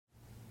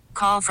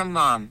call from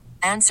mom.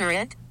 Answer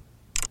it.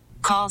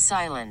 Call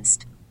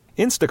silenced.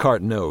 Instacart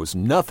knows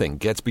nothing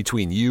gets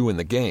between you and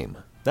the game.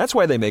 That's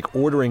why they make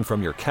ordering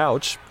from your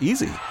couch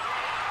easy.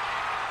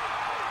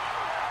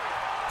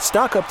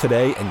 Stock up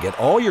today and get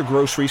all your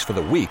groceries for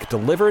the week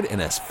delivered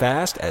in as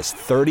fast as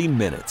 30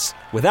 minutes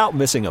without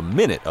missing a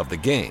minute of the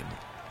game.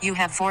 You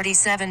have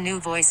 47 new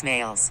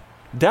voicemails.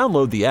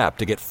 Download the app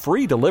to get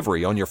free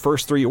delivery on your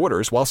first 3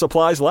 orders while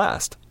supplies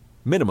last.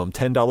 Minimum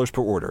 $10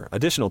 per order.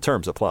 Additional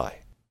terms apply.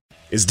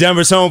 It's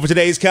Denver's home for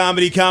today's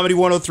Comedy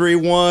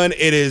 103.1.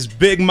 It is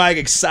Big Mike,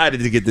 excited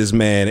to get this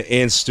man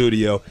in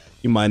studio.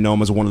 You might know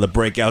him as one of the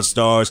breakout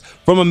stars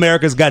from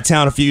America's Got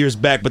Talent a few years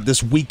back, but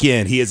this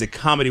weekend he is at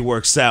Comedy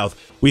Works South.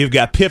 We have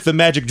got Piff the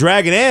Magic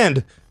Dragon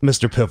and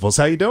Mr. Piffles.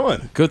 How you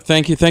doing? Good,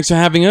 thank you. Thanks for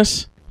having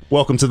us.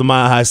 Welcome to the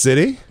Mile High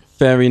City.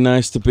 Very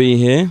nice to be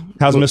here.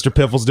 How's Mr.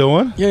 Piffles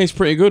doing? Yeah, he's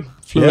pretty good.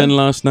 Flew in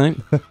last night.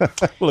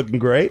 Looking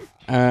great.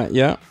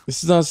 Yeah,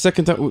 this is our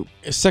second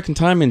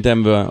time in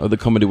Denver at the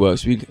Comedy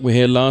Works. We were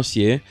here last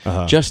year,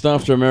 just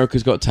after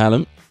America's Got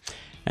Talent.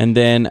 And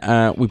then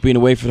we've been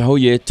away for the whole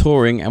year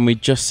touring, and we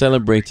just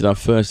celebrated our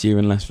first year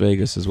in Las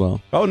Vegas as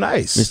well. Oh,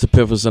 nice. Mr.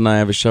 Piffles and I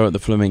have a show at the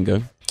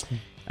Flamingo.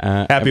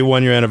 Happy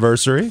 1 year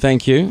anniversary.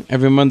 Thank you.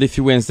 Every Monday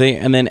through Wednesday.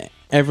 And then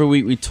every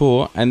week we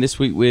tour. And this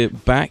week we're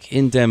back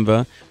in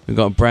Denver. We've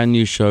got a brand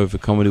new show for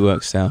Comedy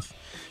Works South.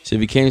 So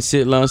if you came to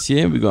see it last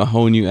year, we've got a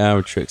whole new hour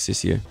of tricks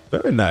this year.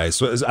 Very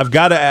nice. I've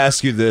got to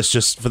ask you this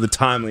just for the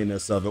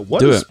timeliness of it.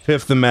 What does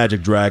Piff the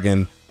Magic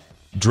Dragon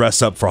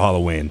dress up for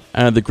Halloween?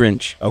 The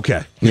Grinch.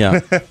 Okay. Yeah.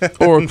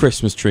 Or a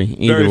Christmas tree.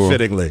 Very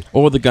fittingly.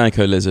 Or the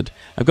Geico lizard.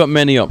 I've got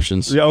many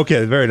options. Yeah,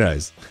 okay, very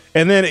nice.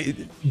 And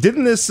then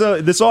didn't this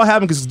all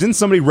happen because didn't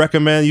somebody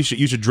recommend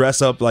you should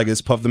dress up like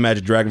as Puff the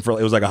Magic Dragon for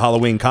it was like a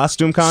Halloween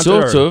costume contest?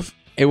 Sort of.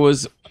 It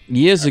was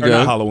years ago.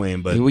 Not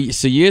Halloween, but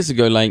so years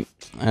ago, like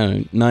I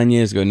don't know, 9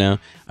 years ago now,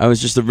 I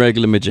was just a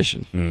regular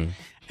magician,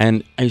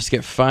 and I used to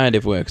get fired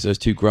everywhere because I was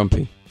too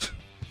grumpy.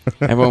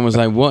 Everyone was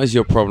like, "What is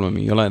your problem?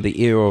 You're like the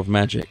hero of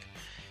magic."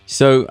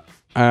 So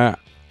I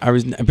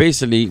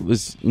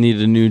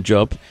needed a new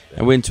job.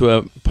 I went to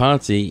a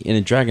party in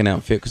a dragon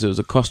outfit because it was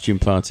a costume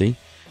party.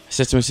 I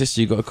said to my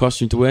sister, "You got a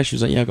costume to wear?" She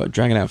was like, "Yeah, I got a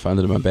dragon outfit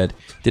under my bed."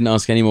 Didn't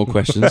ask any more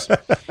questions.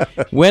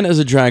 Went as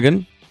a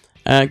dragon.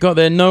 Got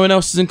there, no one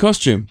else is in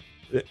costume.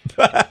 It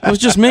was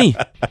just me.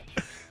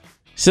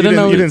 So you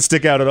didn't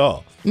stick out at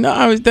all. No,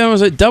 I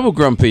was like double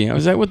grumpy. I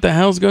was like, what the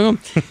hell's going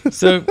on?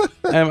 So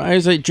I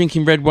was like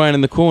drinking red wine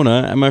in the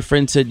corner, and my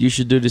friend said, you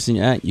should do this in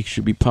your act. You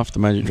should be Puff the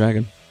Magic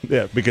Dragon.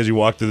 Yeah, because you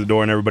walked through the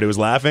door and everybody was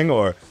laughing,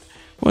 or?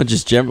 Well,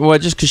 just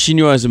because she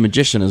knew I was a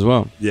magician as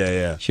well.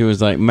 Yeah. She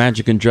was like,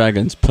 magic and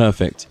dragons,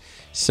 perfect.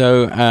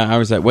 So I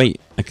was like,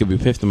 wait, I could be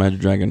Piff the Magic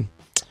Dragon.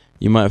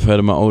 You might have heard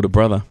of my older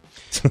brother.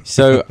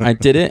 So I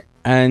did it.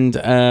 And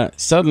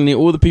suddenly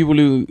all the people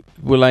who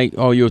were like,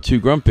 oh, you're too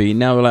grumpy,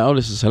 now they're like, oh,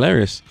 this is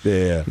hilarious.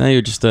 Yeah. Now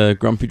you're just a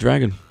grumpy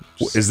dragon.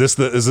 Is this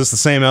the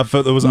same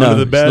outfit that was under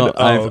the bed?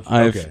 It's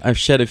not. I've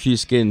shed a few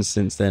skins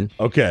since then.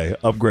 Okay,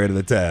 upgraded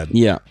a tad.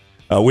 Yeah.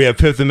 We have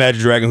Piff the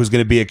Magic Dragon, who's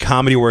going to be at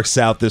Comedy Works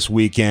South this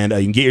weekend.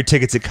 You can get your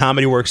tickets at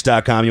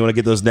comedyworks.com. You want to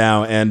get those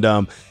now.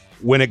 And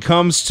when it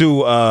comes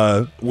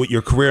to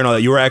your career and all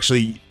that, you were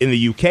actually in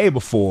the UK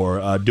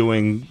before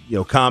doing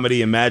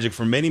comedy and magic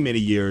for many, many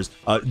years.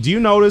 Do you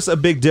notice a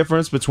big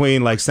difference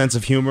between like sense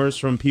of humors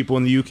from people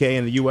in the UK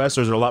and the US,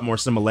 or is there a lot more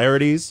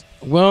similarities?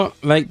 Well,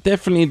 like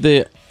definitely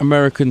the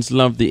Americans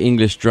love the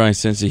English dry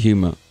sense of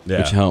humor,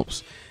 which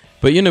helps.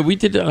 But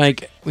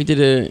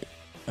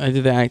I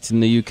did the act in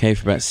the UK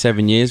for about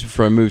 7 years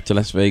before I moved to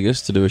Las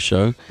Vegas to do a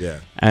show.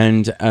 Yeah.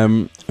 And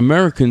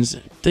Americans,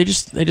 they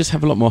just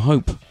have a lot more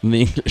hope than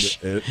the English.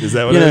 Is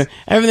that what it is?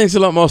 Everything's a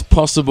lot more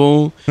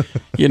possible.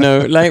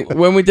 Like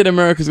when we did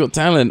America's Got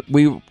Talent,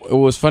 it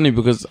was funny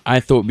because I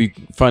thought it'd be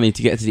funny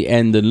to get to the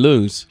end and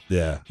lose.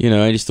 Yeah.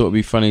 I just thought it'd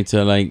be funny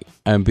to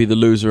be the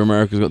loser of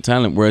America's Got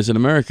Talent, whereas in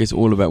America it's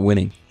all about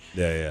winning.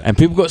 Yeah. And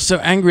people got so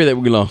angry that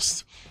we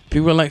lost.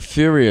 People were like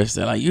furious.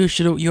 They're like,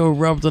 you were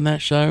robbed on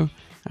that show.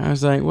 I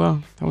was like,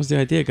 well, that was the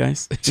idea,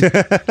 guys.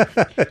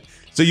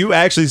 So you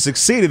actually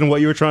succeeded in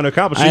what you were trying to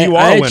accomplish. So you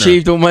are I a winner.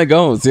 achieved all my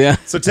goals, yeah.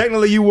 So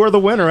technically you were the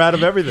winner out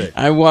of everything.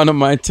 I won on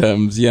my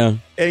terms, yeah.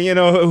 And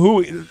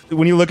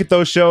when you look at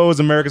those shows,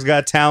 America's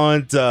Got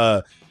Talent,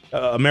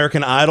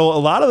 American Idol, a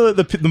lot of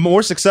the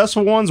more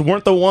successful ones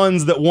weren't the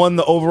ones that won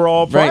the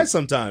overall prize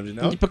sometimes,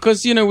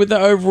 Because, with the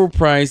overall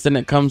prize, then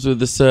it comes with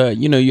this,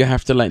 you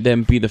have to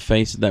then be the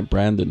face of that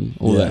brand and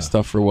all that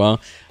stuff for a while.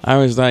 I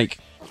was like,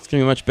 it's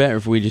going to be much better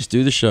if we just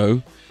do the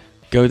show,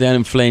 go down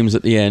in flames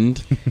at the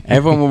end.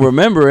 Everyone will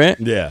remember it.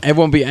 Yeah.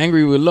 Everyone will be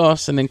angry we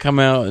lost and then come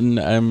out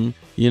and,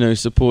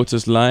 support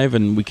us live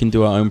and we can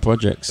do our own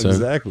projects. So,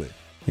 exactly.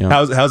 Yeah.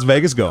 How's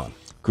Vegas going?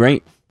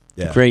 Great.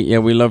 Yeah. Great. Yeah,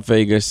 we love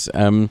Vegas.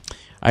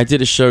 I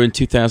did a show in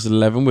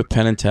 2011 with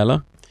Penn and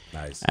Teller.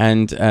 Nice.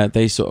 And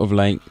they sort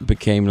of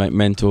became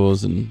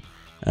mentors and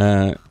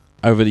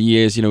over the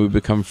years, we've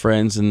become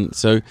friends. And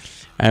so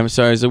I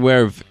was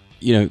aware of,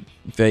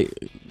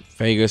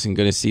 Vegas and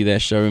going to see their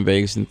show in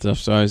Vegas and stuff.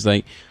 So I was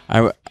like,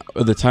 at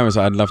the time I was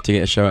like, I'd love to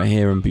get a show out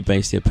here and be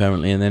based here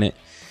permanently. And then it,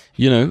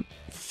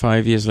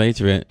 5 years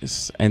later,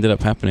 it ended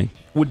up happening.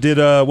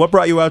 What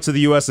brought you out to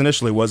the U.S.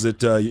 initially? Was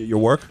it your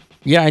work?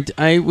 Yeah,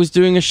 I was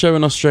doing a show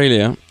in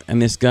Australia,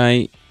 and this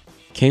guy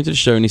came to the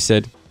show and he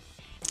said,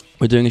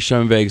 we're doing a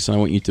show in Vegas and I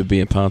want you to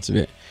be a part of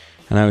it.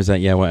 And I was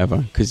like, yeah, whatever.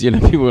 Because,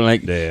 people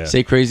like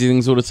say crazy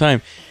things all the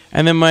time.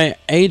 And then my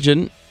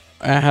agent,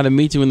 I had a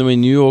meeting with them in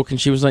New York, and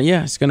she was like,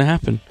 yeah, it's going to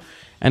happen.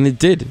 And it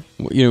did.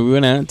 We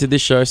went out, did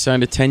this show,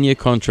 signed a 10-year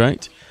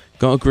contract,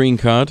 got a green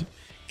card,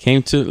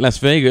 came to Las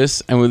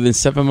Vegas, and within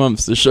 7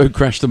 months, the show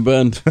crashed and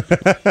burned.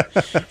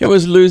 It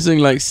was losing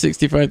like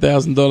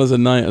 $65,000 a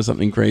night or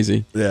something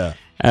crazy. Yeah.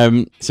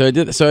 So I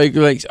did. So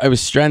I was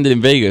stranded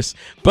in Vegas,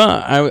 but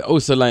I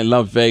also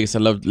loved Vegas. I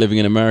loved living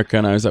in America,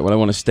 and I was like, well, I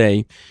want to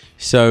stay.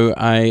 So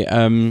I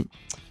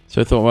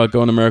thought, well, I'll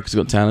go on America's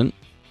Got Talent.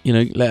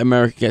 Let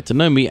America get to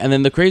know me. And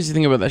then the crazy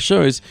thing about that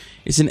show is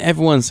it's in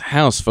everyone's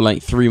house for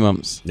like 3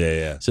 months.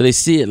 Yeah. So they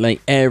see it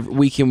like every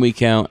week in,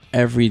 week out,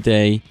 every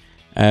day.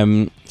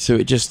 So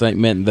it just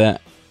meant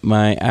that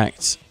my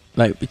act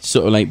it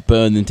sort of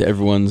burned into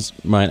everyone's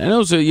mind. And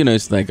also,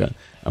 it's like I'm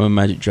a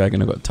magic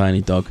dragon. I've got a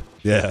tiny dog.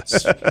 Yeah.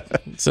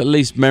 It's at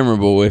least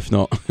memorable, if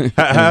not.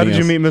 How did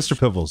you meet Mr.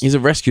 Piffles? He's a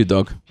rescue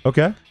dog.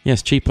 Okay.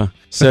 Yes, cheaper.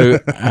 So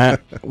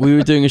we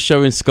were doing a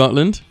show in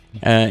Scotland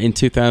in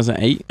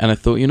 2008, and I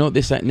thought,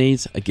 this act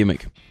needs a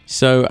gimmick.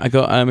 So I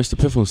got Mr.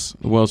 Piffles,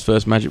 the world's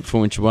first magic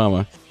performing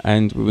chihuahua,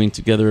 and we've been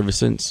together ever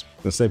since.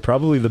 Let's say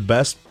probably the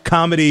best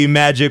comedy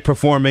magic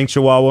performing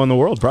chihuahua in the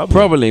world.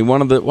 Probably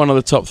one of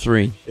the top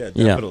 3. Yeah,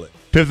 definitely. Yeah.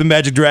 Piff the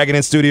Magic Dragon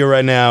in studio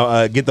right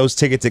now. Get those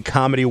tickets at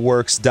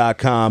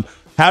ComedyWorks.com.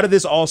 How did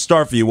this all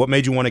start for you? What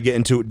made you want to get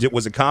into it?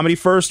 Was it comedy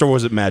first, or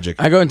was it magic?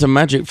 I got into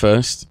magic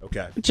first.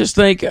 Okay. Just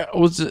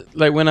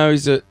when I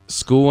was at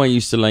school, I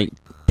used to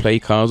play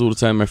cards all the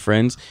time with my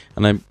friends,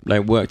 and I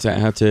worked out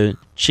how to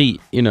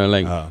cheat,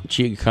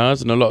 cheat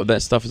cards, and a lot of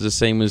that stuff is the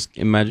same as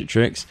in magic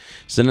tricks.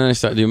 So then I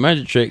started doing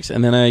magic tricks,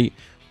 and then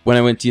when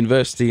I went to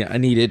university, I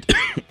needed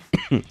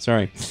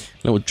sorry,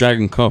 a little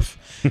dragon cough.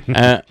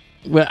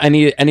 Well, I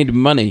needed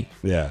money.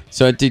 Yeah.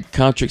 So I did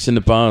card tricks in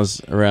the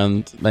bars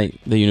around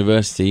the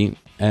university,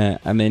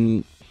 and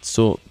then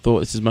thought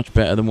this is much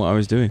better than what I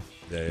was doing.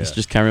 Yeah. Let's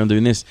just carry on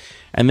doing this.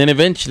 And then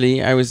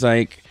eventually I was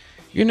like,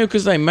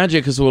 because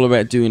magic is all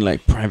about doing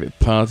private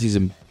parties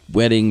and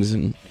weddings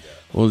and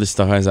all this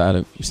stuff. I was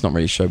like, it's not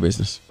really show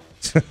business.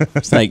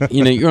 It's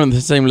you're on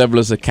the same level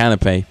as a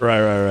canapé.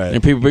 Right.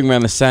 And people bring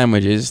around the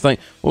sandwiches. It's like,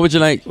 what would you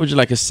like? Would you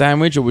like a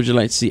sandwich, or would you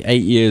like to see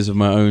 8 years of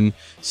my own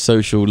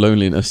social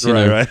loneliness?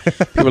 Right.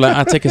 People are like,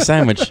 I'll take a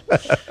sandwich.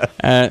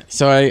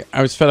 So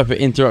I was fed up at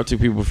interrupting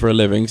people for a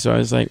living. So I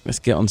was like, let's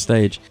get on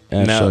stage.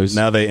 Shows.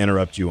 Now they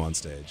interrupt you on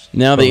stage.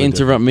 Now totally they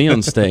interrupt me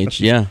on stage.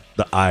 Yeah.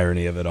 The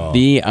irony of it all.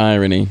 The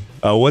irony.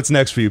 What's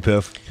next for you,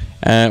 Piff?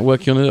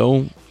 Working on a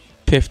little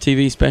Piff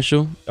TV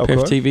special. Okay.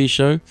 Piff TV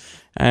show.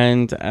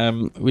 And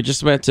we're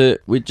just about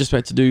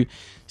to do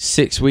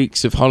 6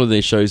 weeks of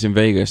holiday shows in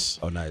Vegas.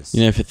 Oh, nice.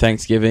 For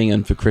Thanksgiving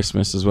and for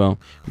Christmas as well.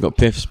 We've got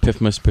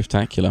Piffmas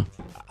Pifftacular.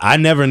 I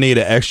never need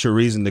an extra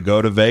reason to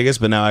go to Vegas,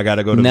 but now I got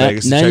to go to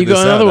Vegas. Now you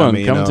got another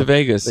one. Come to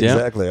Vegas. Yeah,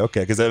 exactly.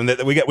 Okay,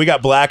 because we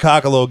got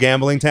Blackhawk, a little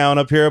gambling town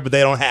up here, but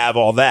they don't have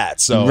all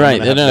that. So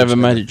right, they don't have a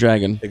magic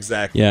dragon.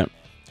 Exactly. Yeah.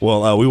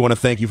 Well, we want to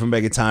thank you for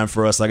making time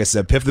for us. Like I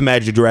said, Piff the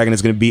Magic Dragon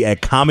is going to be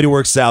at Comedy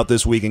Works South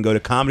this week, and go to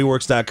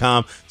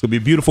ComedyWorks.com. It's going to be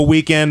a beautiful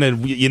weekend,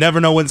 and you never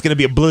know when it's going to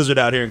be a blizzard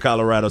out here in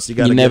Colorado, so you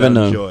got to get out and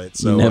enjoy it.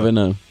 So, you never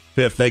know.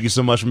 Piff, thank you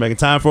so much for making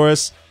time for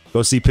us.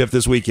 Go see Piff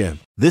this weekend.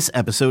 This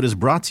episode is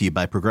brought to you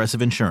by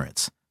Progressive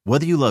Insurance.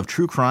 Whether you love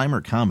true crime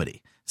or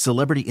comedy,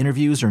 celebrity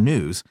interviews or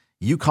news,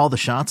 you call the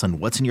shots on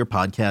what's in your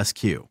podcast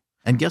queue.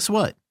 And guess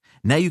what?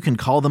 Now you can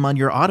call them on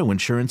your auto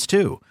insurance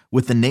too,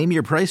 with the Name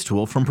Your Price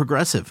tool from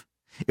Progressive.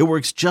 It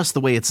works just the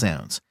way it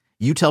sounds.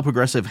 You tell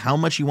Progressive how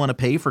much you want to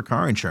pay for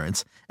car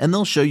insurance, and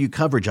they'll show you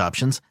coverage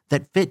options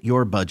that fit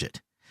your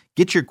budget.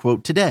 Get your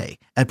quote today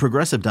at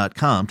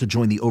Progressive.com to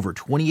join the over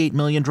 28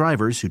 million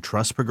drivers who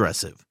trust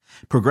Progressive.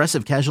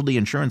 Progressive Casualty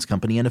Insurance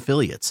Company and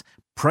Affiliates.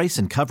 Price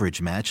and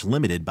coverage match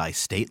limited by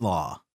state law.